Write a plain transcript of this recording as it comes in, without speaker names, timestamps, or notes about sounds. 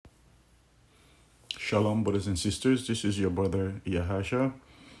Shalom, brothers and sisters. This is your brother Yahasha,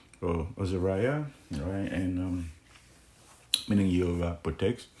 or Azariah, right? And meaning you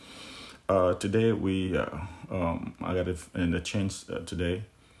protects. Today I got a chance today.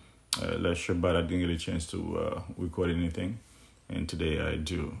 Last Shabbat I didn't get a chance to record anything, and today I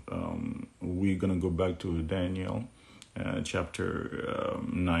do. We're gonna go back to Daniel, chapter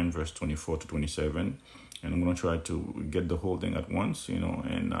 9, verse 24 to 27. And I'm going to try to get the whole thing at once,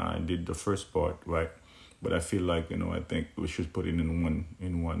 and I did the first part, right? But I feel like, I think we should put it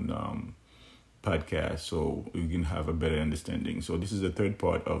in one podcast so we can have a better understanding. So this is the third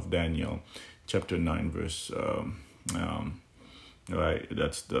part of Daniel, chapter 9, verse, right?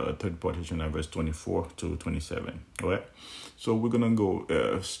 That's the third part, chapter 9, verse 24 to 27, all right? So we're going to go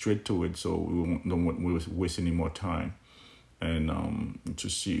straight to it so we don't waste any more time. And to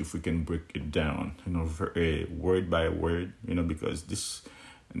see if we can break it down, word by word, because this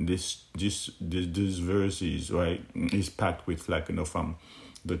verses, right, is packed with from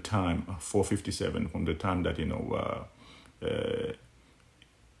the time 457, from the time that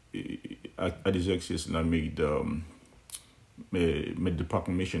Artaxerxes made the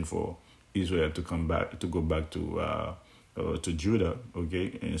proclamation for Israel to go back to Judah,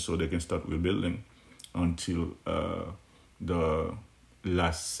 okay, and so they can start rebuilding until the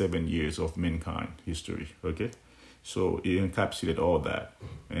last 7 years of mankind history, okay? So it encapsulated all that.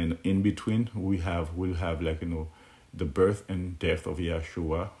 And in between, we'll have the birth and death of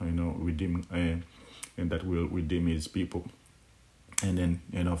Yeshua, redeem, and that will redeem his people. And then,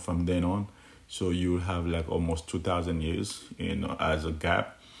 from then on, so you'll have almost 2,000 years, as a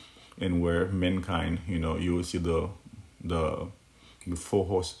gap, and where mankind, you will see the four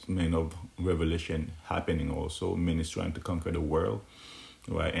horsemen of Revelation happening also. Men is trying to conquer the world,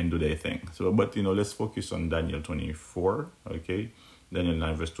 right, and do their thing. So, but, let's focus on Daniel 24, okay? Daniel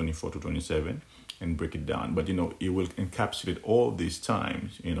 9, verse 24 to 27, and break it down. But, it will encapsulate all these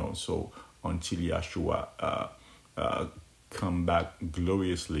times, so until Yeshua come back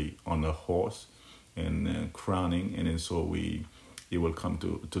gloriously on a horse and crowning, and then so he will come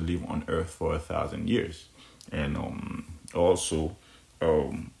to live on earth for 1,000 years. And also,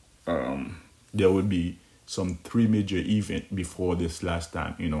 there will be some 3 major events before this last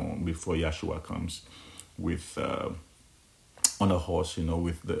time, before Yeshua comes with on a horse,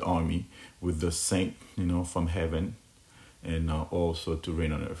 with the army, with the saint, from heaven, and also to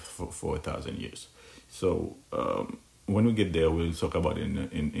reign on earth for 1,000 years. So when we get there, we'll talk about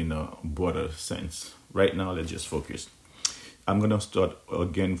it in a broader sense. Right now, let's just focus. I'm going to start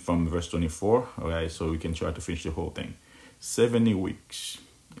again from verse 24, all right, so we can try to finish the whole thing. 70 weeks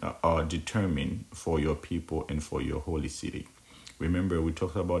are determined for your people and for your holy city. Remember, we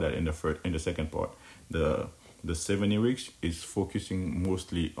talked about that in the second part. The 70 weeks is focusing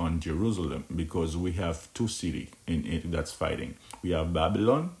mostly on Jerusalem because we have 2 cities in it that's fighting. We have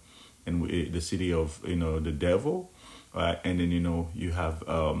Babylon and the city of the devil, and then you have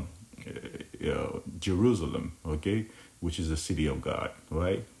Jerusalem, okay, which is the city of God,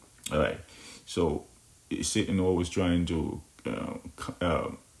 right? All right. So Satan always trying to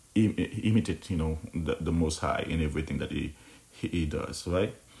imitate, the Most High in everything that he does,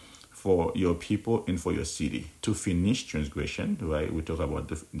 right? For your people and for your city to finish transgression, right? We talk about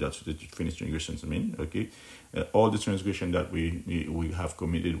that's what the finish transgressions mean, okay? All the transgression that we have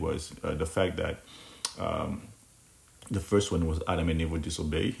committed was the fact that the first one was Adam and Eve would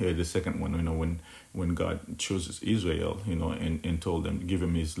disobey. The second one, when God chose Israel, and told them, give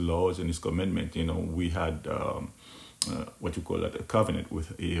him his laws and his commandment, we had what you call that, a covenant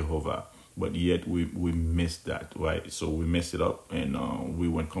with Jehovah. But yet we missed that, right? So we messed it up, and we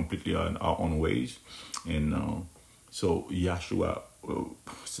went completely on our own ways. And so Yeshua,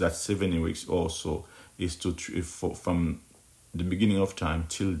 so that 70 weeks also is from the beginning of time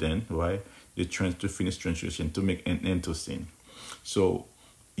till then, right? To finish transgression, to make an end to sin. So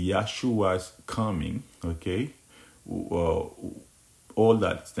Yeshua's coming, okay, all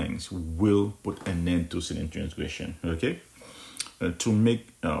that things will put an end to sin and transgression, okay, to make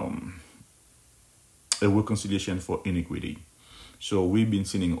a reconciliation for iniquity. So we've been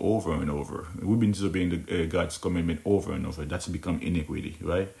sinning over and over. We've been disobeying God's commandment over and over. That's become iniquity,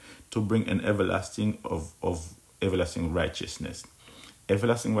 right? To bring an everlasting of everlasting righteousness.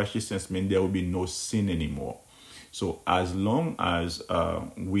 Everlasting righteousness means there will be no sin anymore. So as long as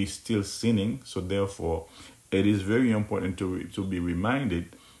we still sinning, so therefore it is very important to be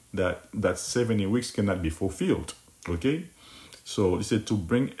reminded that 70 weeks cannot be fulfilled. Okay, so it said to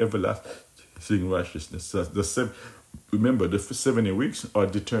bring everlasting righteousness. Remember, the 70 weeks are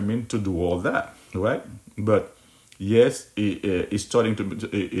determined to do all that, right? But Yes, it's starting to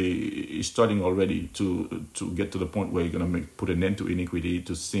it's starting already to get to the point where you're gonna put an end to iniquity,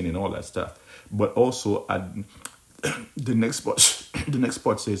 to sin, and all that stuff. But also, at the next part, the next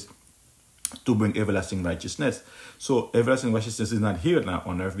part says to bring everlasting righteousness. So everlasting righteousness is not here now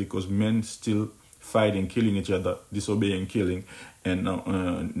on earth because men still fighting, killing each other, disobeying, killing,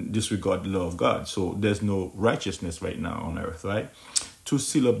 and disregard the law of God. So there's no righteousness right now on earth, right? To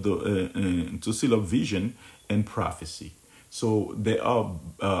seal up vision and prophecy. So there are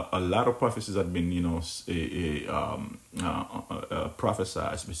a lot of prophecies that have been,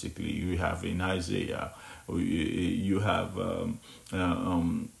 prophesied. Basically, you have in Isaiah, you have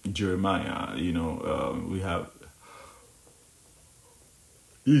Jeremiah. We have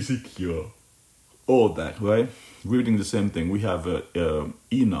Ezekiel. All that, right? Reading the same thing. We have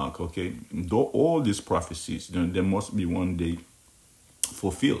Enoch. Okay, though all these prophecies, there must be one day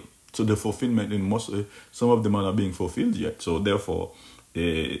fulfilled. So the fulfillment in some of them are not being fulfilled yet. So therefore,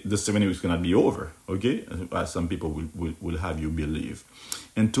 the 7 weeks cannot be over. Okay, as some people will have you believe,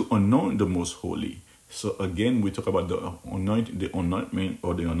 and to anoint the most holy. So again, we talk about the anointment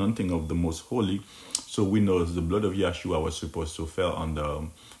or the anointing of the most holy. So we know the blood of Yeshua was supposed to fall on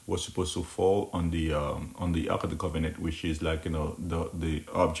the Ark of the Covenant, which is like the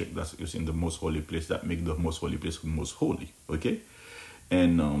object that's used in the most holy place that make the most holy place most holy. Okay.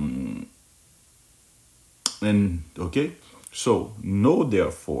 And okay, so know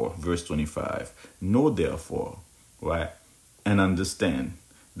therefore, verse 25, know therefore, right, and understand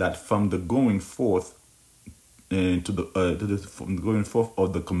that from the going forth from the going forth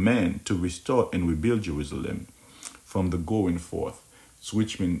of the command to restore and rebuild Jerusalem, from the going forth,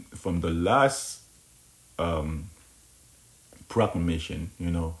 which means from the last proclamation,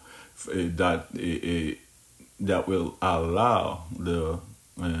 that will allow the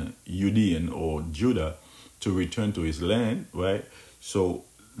Judean or Judah to return to his land, right? So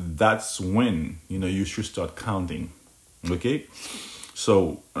that's when, you should start counting, okay?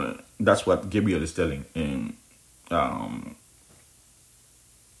 So that's what Gabriel is telling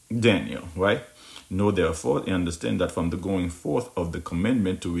Daniel, right? Know therefore and understand that from the going forth of the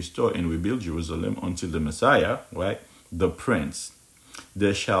commandment to restore and rebuild Jerusalem until the Messiah, right, the Prince,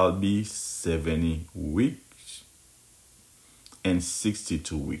 there shall be 70 weeks and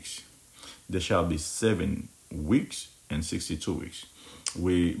 62 weeks. There shall be 7 weeks and 62 weeks.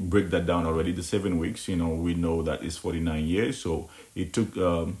 We break that down already. The 7 weeks, we know that is 49 years. So it took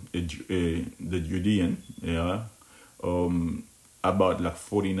the Judean, about like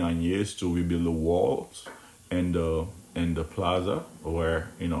 49 years to rebuild the walls and the plaza where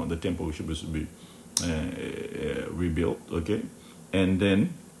the temple was supposed to be rebuilt. Okay, and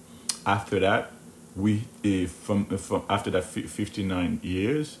then after that, we from after that 49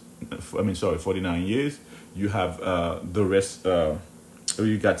 years, 49 years, you have the rest.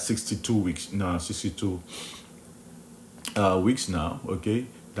 You got 62 weeks now, 62 weeks now. Okay,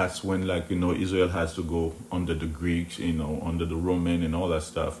 that's when Israel has to go under the Greeks, under the Roman and all that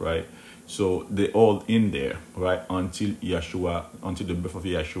stuff, right? So they're all in there, right, until the birth of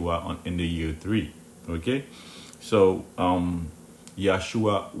Yeshua in the year 3. Okay, so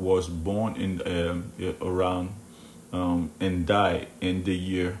Yeshua was born in around and died in the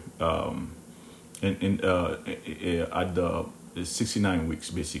year at the 69 weeks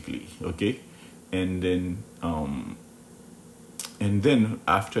basically. Okay, and then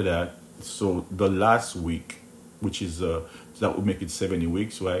after that, so the last week, which is so that would make it 70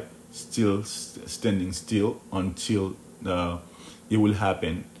 weeks, right? Still standing still until it will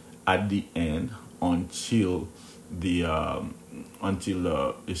happen at the end until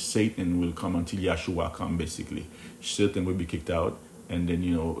Satan will come, until Yeshua come basically. Satan will be kicked out, and then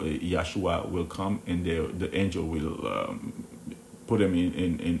Yeshua will come, and the angel will put him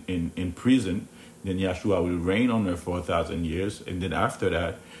in prison. Then Yeshua will reign on earth for 1,000 years, and then after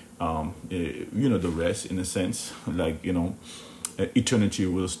that, the rest, in a sense, eternity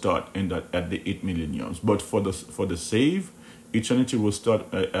will start at the 8 millenniums. But for the saved, eternity will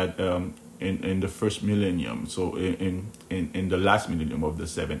start in the first millennium. So in the last millennium of the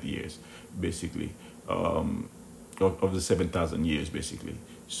 7th years, basically, of the 7,000 years, basically.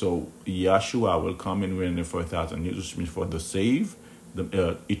 So Yeshua will come and reign for 1,000 years, which means for the saved,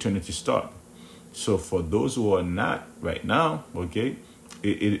 the eternity start. So for those who are not right now, okay,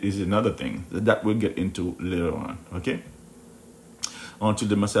 it is another thing that we'll get into later on, okay? Until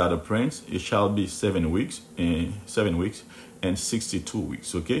the Messiah, the Prince, it shall be 7 weeks and 62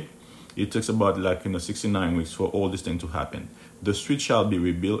 weeks, okay? It takes about 69 weeks for all this thing to happen. The street shall be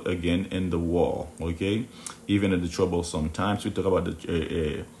rebuilt again in the wall, okay? Even in the troublesome times, we talk about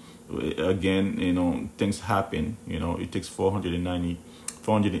again, things happen. It takes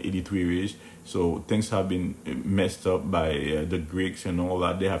 483 years. So things have been messed up by the Greeks and all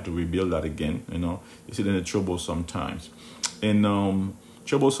that. They have to rebuild that again. It's in the trouble sometimes, and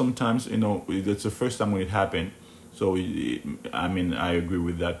trouble sometimes. It's the first time when it happened. So I agree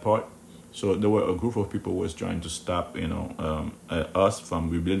with that part. So there were a group of people who was trying to stop us from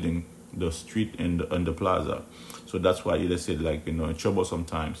rebuilding the street and the plaza. So that's why they said trouble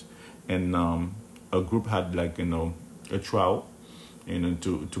sometimes, and a group had a trowel,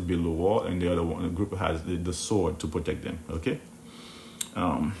 to build a wall, and the other one, the group has the sword to protect them. Okay,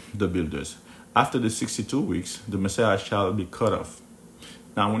 the builders. After the 62 weeks, the Messiah shall be cut off.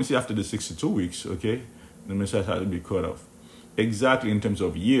 Now, when you see after the 62 weeks, okay, the Messiah shall be cut off. Exactly in terms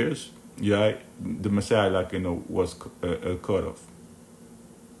of years, yeah, the Messiah was cut off,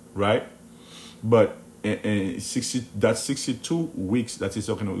 right? But in 62 weeks that he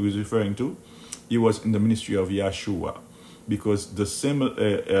was referring to, he was in the ministry of Yeshua, because the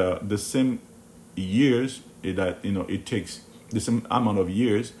same years that it takes, the same amount of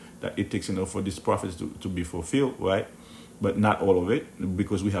years that it takes for these prophets to be fulfilled, right? But not all of it,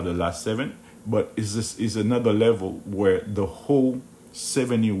 because we have the last 7. But is another level where the whole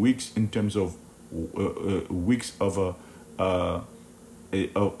 70 weeks in terms of weeks of a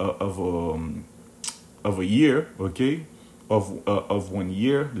year, okay, of 1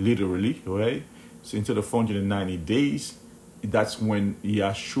 year, literally, right? So into the 490 days, that's when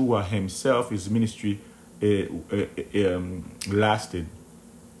Yeshua himself, his ministry, lasted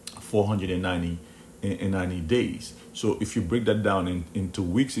 490 days. So if you break that down into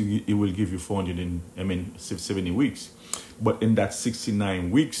weeks, it will give you 70 weeks. But in that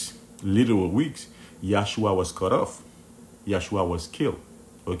 69 weeks, literal weeks, Yeshua was cut off. Yeshua was killed.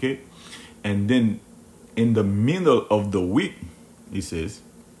 Okay? And then in the middle of the week, he says,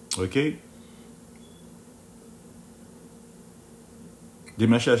 okay, the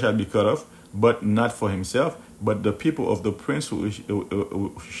Messiah shall be cut off, but not for himself, but the people of the prince who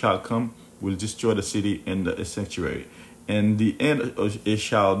shall come will destroy the city and the sanctuary. And the end it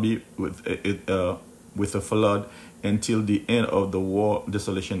shall be with a flood, until the end of the war,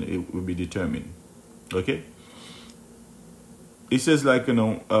 desolation it will be determined. Okay. It says let's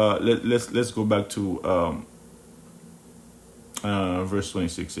go back to verse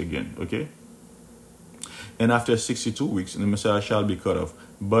 26 again. Okay. And after 62 weeks, the Messiah shall be cut off,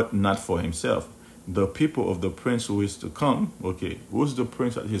 but not for himself. The people of the prince who is to come. Okay, who's the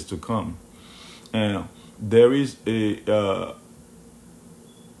prince that is to come? And there is the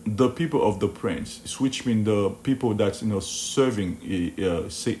people of the prince, which means the people that's serving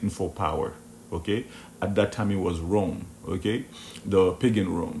Satan for power. Okay, at that time it was Rome. Okay, the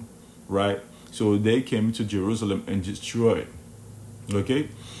pagan Rome, right? So they came to Jerusalem and destroyed. Okay,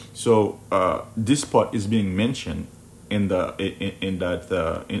 so this part is being mentioned in this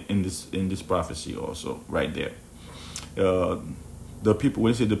prophecy also, right there. The people, when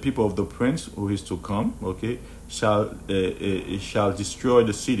you say the people of the prince who is to come, okay, shall destroy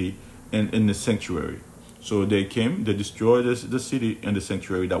the city and in the sanctuary. So they came, they destroyed the city and the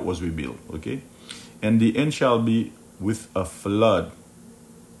sanctuary that was rebuilt. Okay, and the end shall be with a flood.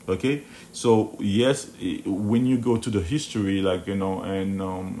 Okay, so yes, when you go to the history, and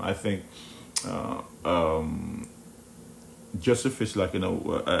I think Josephus,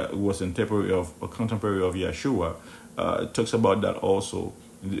 was a contemporary of Yeshua, talks about that also,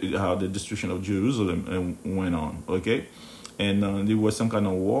 how the destruction of Jerusalem went on. Okay, and there was some kind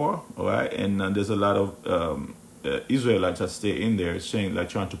of war, all right, and there's a lot of Israelites that stay in there, saying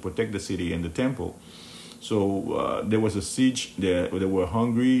trying to protect the city and the temple. So there was a siege. They were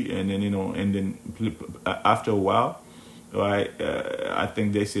hungry, and then after a while, right? I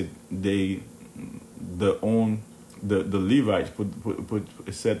think they said the Levites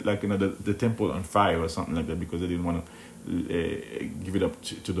set the temple on fire or something like that, because they didn't want to give it up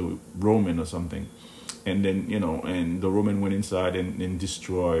to the Roman or something. And then and the Roman went inside and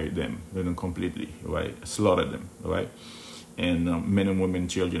destroyed them, completely, right? Slaughtered them, right? And men and women,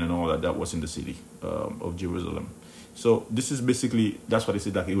 children, and all that was in the city of Jerusalem. So this is basically, that's what they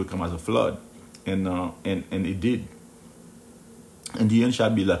said, that it would come as a flood, and it did. And the end shall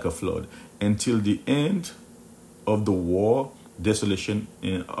be like a flood, until the end of the war, desolation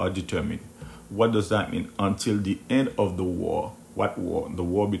are determined. What does that mean? Until the end of the war. What war? The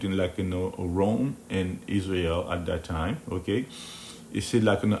war between Rome and Israel at that time. Okay, it said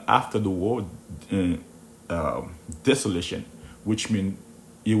after the war. Desolation, which means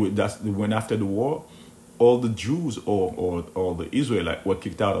that's when after the war, all the Jews or all the Israelites were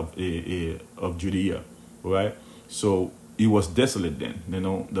kicked out of Judea, right? So it was desolate then.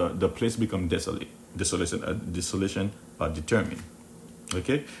 The place become desolate. Desolation are determined.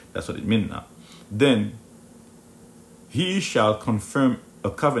 Okay, that's what it means now. Then he shall confirm a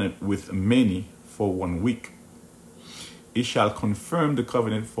covenant with many for 1 week. He shall confirm the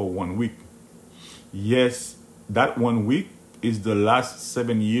covenant for 1 week. Yes, that 1 week is the last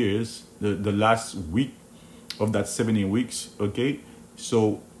 7 years, the last week of that 70 weeks. Okay,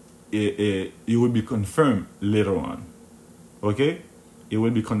 so it will be confirmed later on. Okay, it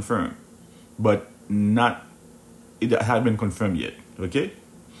will be confirmed, but not, it had been confirmed yet. Okay,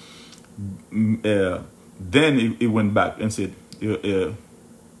 then it went back and said the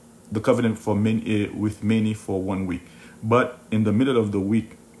covenant for many, with many for 1 week, but in the middle of the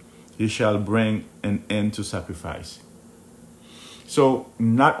week he shall bring an end to sacrifice. So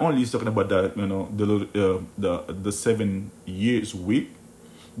not only is talking about the 7 years week,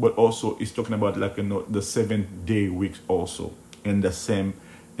 but also it's talking about the 7-day weeks also in the same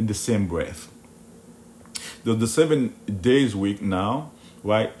breath. The 7 days week now,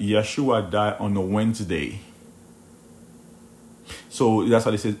 right? Yeshua died on a Wednesday. So that's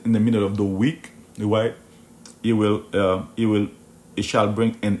what it says, in the middle of the week, right? It shall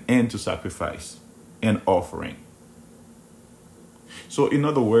bring an end to sacrifice and offering. So in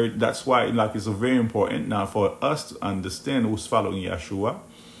other words, that's why it's very important now for us to understand who's following Yeshua.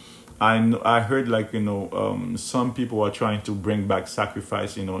 I heard some people are trying to bring back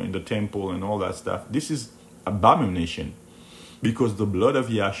sacrifice, in the temple and all that stuff. This is abomination, because the blood of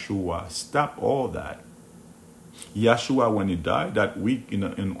Yeshua stopped all that. Yeshua, when he died that week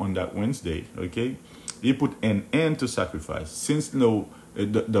on that Wednesday, okay, he put an end to sacrifice. Since the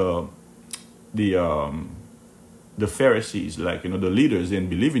Pharisees, the leaders, didn't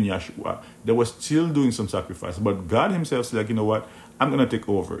believe in Yeshua, they were still doing some sacrifice. But God himself said, you know what, I'm going to take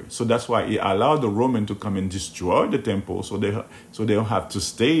over. So that's why he allowed the Roman to come and destroy the temple, so they don't have to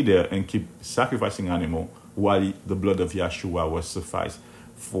stay there and keep sacrificing animal, while the blood of Yeshua was suffice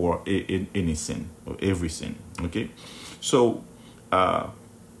for any sin, or every sin. Okay, so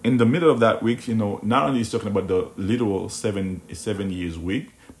in the middle of that week, not only is talking about the literal 7 years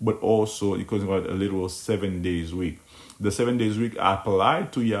week, but also it talking about a literal 7 days week. The 7 days week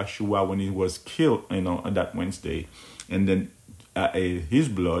applied to Yeshua when he was killed, on that Wednesday, and then his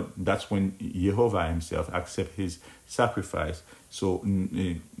blood. That's when Jehovah himself accept his sacrifice. So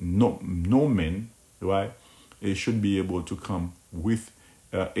no man, right, should be able to come with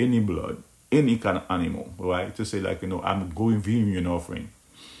any blood, any kind of animal, right, to say I'm going to you an offering,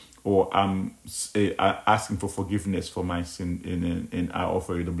 or I'm asking for forgiveness for my sin, and I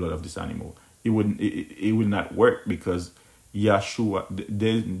offer you the blood of this animal. It will not work, because Yeshua,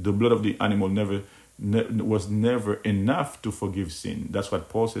 the blood of the animal was never enough to forgive sin. That's what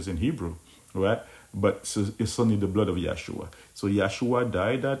Paul says in Hebrew, right? But so it's only the blood of Yeshua. So Yeshua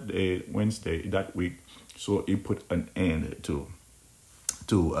died that Wednesday, that week. So he put an end to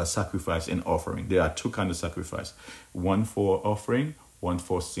a sacrifice and offering. There are two kinds of sacrifice: one for offering, one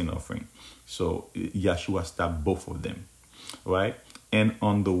for sin offering. So Yeshua stopped both of them, right? And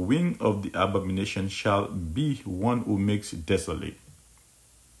on the wing of the abomination shall be one who makes desolate.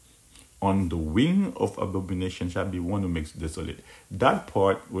 On the wing of abomination shall be one who makes desolate. That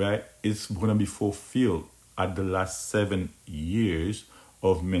part, right, is going to be fulfilled at the last 7 years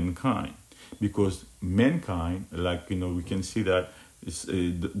of mankind. Because mankind, we can see that it's,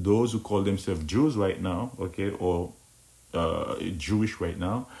 those who call themselves Jews right now, okay, or Jewish right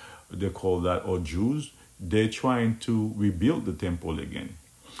now, they call that, or Jews, they're trying to rebuild the temple again.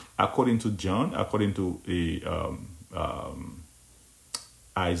 According to John, according to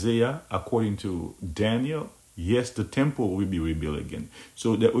Isaiah, according to Daniel, yes, the temple will be rebuilt again.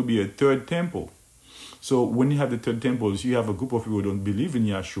 So there will be a third temple. So when you have the third temple, you have a group of people who don't believe in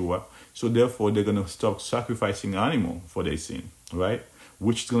Yeshua. So therefore, they're going to stop sacrificing animal for their sin, right?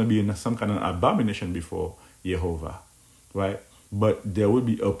 Which is going to be some kind of abomination before Jehovah, right? But there will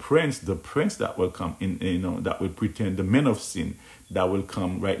be a prince, the prince that will come in, that will pretend, the man of sin that will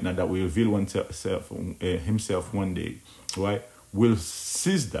come right now, that will reveal himself one day, right? Will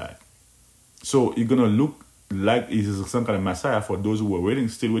seize that. So it's going to look like it is some kind of Messiah for those who are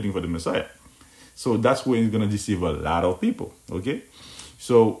still waiting for the Messiah. So that's where he's going to deceive a lot of people, okay?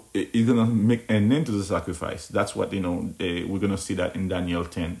 So he's going to make an end to the sacrifice. That's what, we're going to see that in Daniel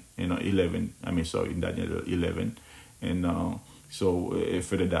 10, 11. In Daniel 11. And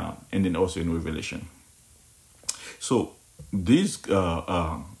further down. And then also in Revelation. So this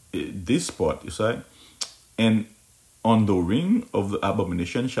part, is right? And on the ring of the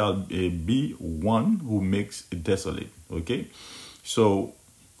abomination shall be one who makes it desolate. Okay? So,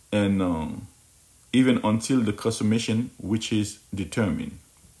 and even until the consummation which is determined.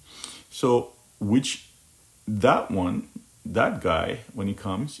 So, which that guy, when he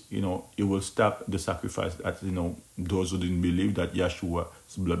comes, it will stop the sacrifice that, those who didn't believe that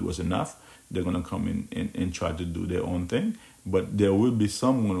Yeshua's blood was enough, they're going to come in and try to do their own thing. But there will be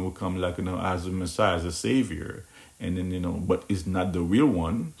someone who will come like, as a Messiah, as a Savior. And then, but it's not the real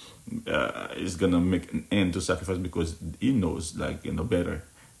one. Is going to make an end to sacrifice because he knows, like, better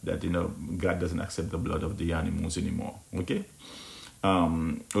that, God doesn't accept the blood of the animals anymore. Okay?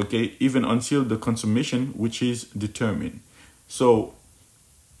 Okay, even until the consummation which is determined. So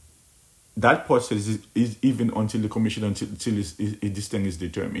that part says is even until the commission, until this thing is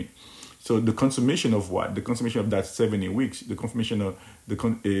determined. So the consummation of what? The consummation of that 70 weeks. The consummation of the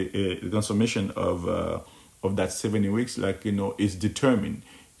consummation of that 70 weeks, like, is determined.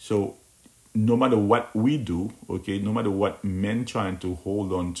 So no matter what we do, okay, no matter what men trying to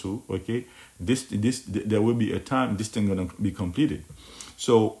hold on to, okay, there will be a time this thing gonna be completed.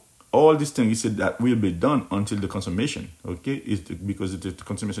 So all these things, he said, that will be done until the consummation, okay, because the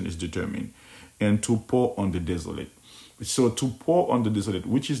consummation is determined, and to pour on the desolate. So to pour on the desolate,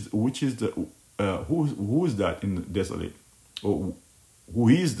 which is the who is that in the desolate, or who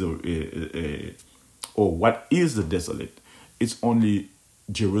is the or what is the desolate? It's only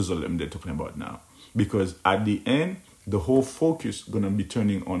Jerusalem they're talking about now, because at the end the whole focus gonna be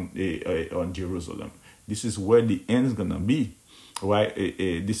turning on Jerusalem. This is where the end is gonna be, right?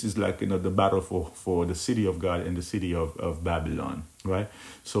 This is like, the battle for the city of God and the city of Babylon, right?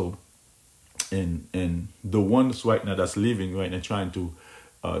 So, and the ones right now that's living right now trying to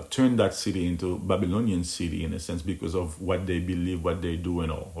turn that city into Babylonian city in a sense because of what they believe, what they do,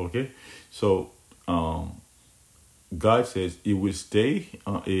 and all. Okay, so God says He will stay.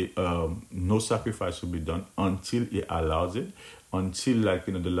 No sacrifice will be done until He allows it, until, like,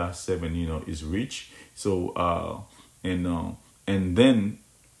 the last 7 is reached. So and then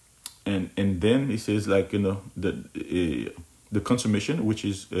He says, like, the consummation which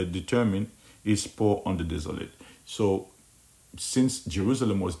is determined is poured on the desolate. So since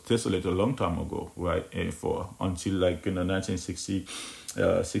Jerusalem was desolate a long time ago, right, until like 1960,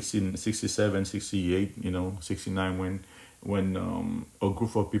 1667, 68, 69, when a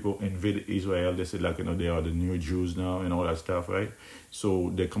group of people invaded Israel, they said, like, they are the new Jews now and all that stuff, right?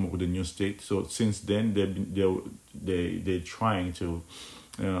 So they come up with a new state. So since then, they're trying to.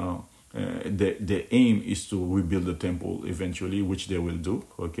 The aim is to rebuild the temple eventually, which they will do.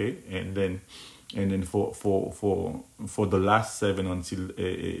 Okay, and then for the last 7 until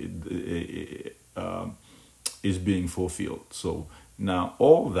is being fulfilled. So now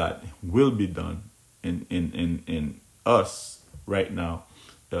all that will be done in us right now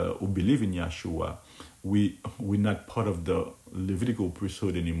who believe in Yeshua. We're not part of the Levitical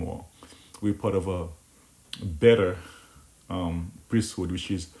priesthood anymore. We're part of a better priesthood,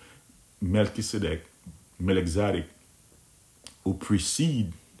 which is Melchizedek, who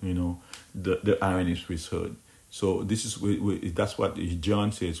precede, the Aaronic priesthood. So this is that's what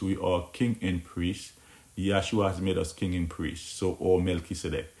John says. We are king and priest. Yeshua has made us king and priest. So, or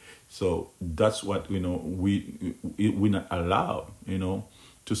Melchizedek. So that's what we're not allowed,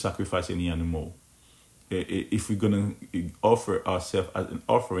 to sacrifice any animal. If we're gonna offer ourselves as an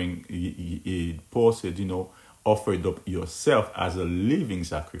offering, Paul said, offer it up yourself as a living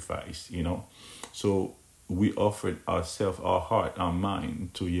sacrifice, So we offered ourselves, our heart, our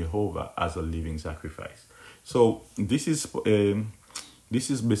mind to Jehovah as a living sacrifice. So this is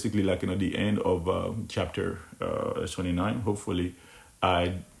basically like, the end of chapter 29. Hopefully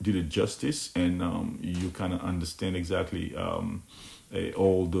I did it justice, and you kind of understand exactly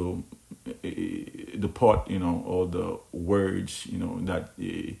all the part, all the words, that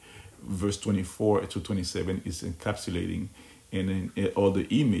verse 24 to 27 is encapsulating, and then all the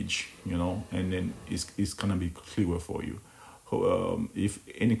image, and then it's gonna be clearer for you. If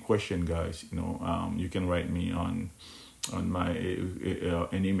any question, guys, you can write me on my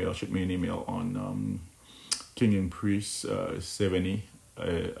an email. Shoot me an email on kingandpriest70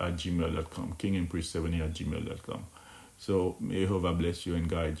 at gmail.com. kingandpriest70 at gmail.com. So may Jehovah bless you and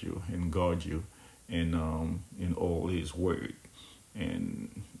guide you and guard you in all His word.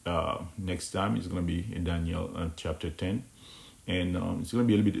 And next time it's going to be in Daniel chapter 10. And it's going to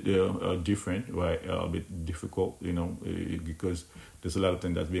be a little bit different, right? A bit difficult, because there's a lot of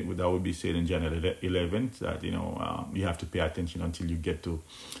things that will be said in January 11th that, you have to pay attention until you get to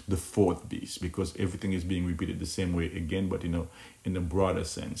the 4th beast, because everything is being repeated the same way again, but, in a broader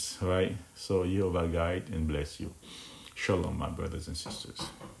sense, right? So Jehovah guide and bless you. Shalom, my brothers and sisters.